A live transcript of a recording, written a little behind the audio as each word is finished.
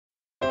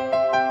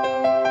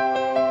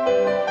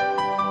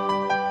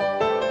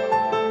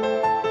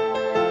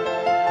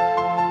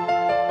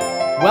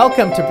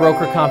Welcome to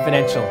Broker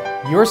Confidential,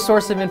 your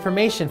source of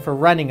information for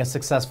running a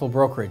successful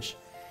brokerage.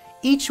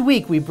 Each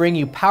week we bring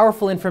you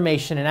powerful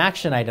information and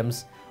action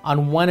items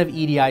on one of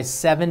EDI's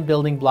 7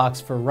 building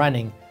blocks for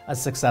running a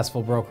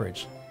successful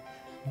brokerage.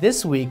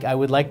 This week I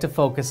would like to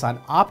focus on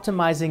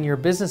optimizing your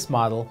business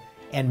model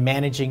and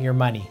managing your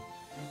money.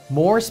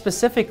 More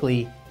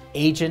specifically,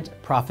 agent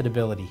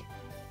profitability.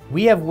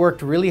 We have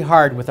worked really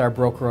hard with our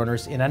broker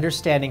owners in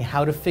understanding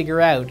how to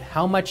figure out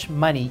how much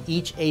money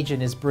each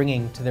agent is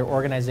bringing to their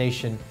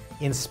organization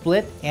in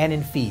split and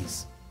in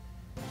fees.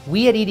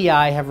 We at EDI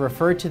have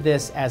referred to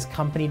this as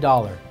company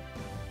dollar,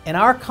 and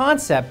our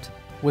concept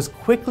was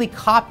quickly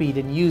copied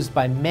and used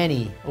by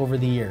many over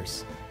the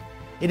years.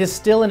 It is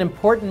still an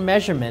important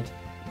measurement,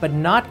 but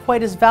not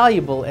quite as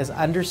valuable as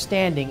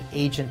understanding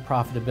agent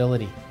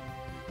profitability.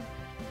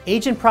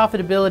 Agent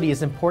profitability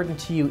is important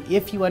to you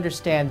if you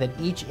understand that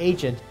each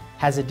agent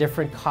has a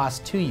different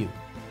cost to you.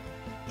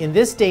 In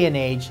this day and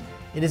age,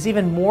 it is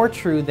even more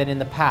true than in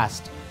the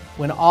past,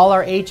 when all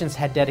our agents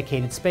had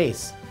dedicated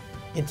space.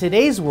 In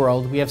today's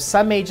world, we have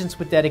some agents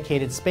with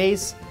dedicated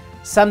space,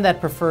 some that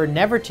prefer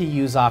never to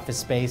use office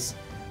space,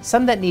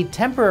 some that need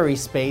temporary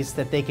space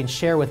that they can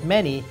share with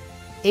many,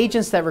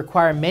 agents that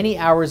require many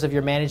hours of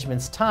your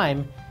management's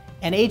time,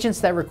 and agents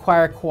that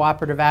require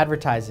cooperative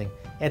advertising,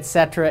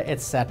 etc.,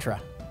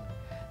 etc.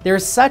 There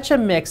is such a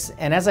mix,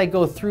 and as I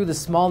go through the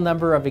small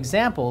number of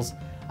examples,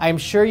 I am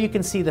sure you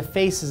can see the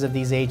faces of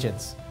these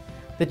agents.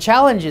 The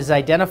challenge is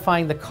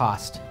identifying the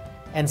cost,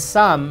 and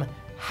some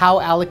how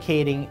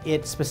allocating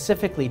it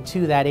specifically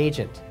to that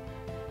agent.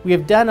 We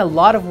have done a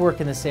lot of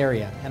work in this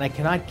area, and I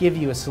cannot give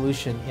you a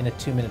solution in a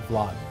 2-minute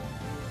vlog.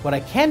 What I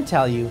can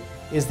tell you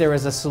is there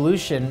is a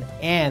solution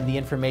and the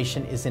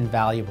information is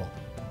invaluable.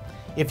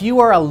 If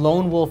you are a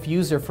lone wolf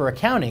user for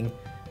accounting,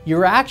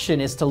 your action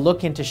is to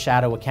look into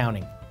shadow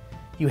accounting.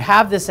 You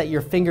have this at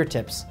your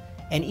fingertips,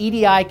 and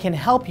EDI can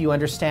help you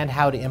understand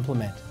how to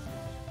implement.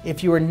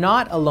 If you are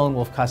not a lone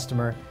wolf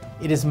customer,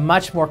 it is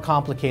much more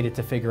complicated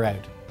to figure out.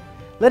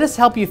 Let us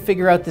help you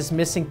figure out this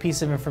missing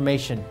piece of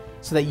information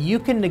so that you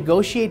can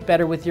negotiate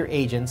better with your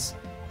agents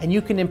and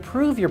you can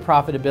improve your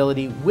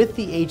profitability with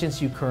the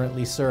agents you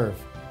currently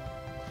serve.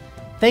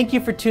 Thank you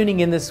for tuning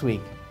in this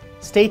week.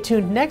 Stay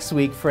tuned next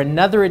week for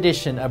another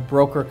edition of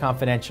Broker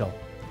Confidential,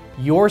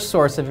 your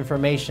source of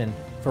information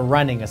for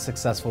running a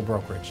successful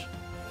brokerage.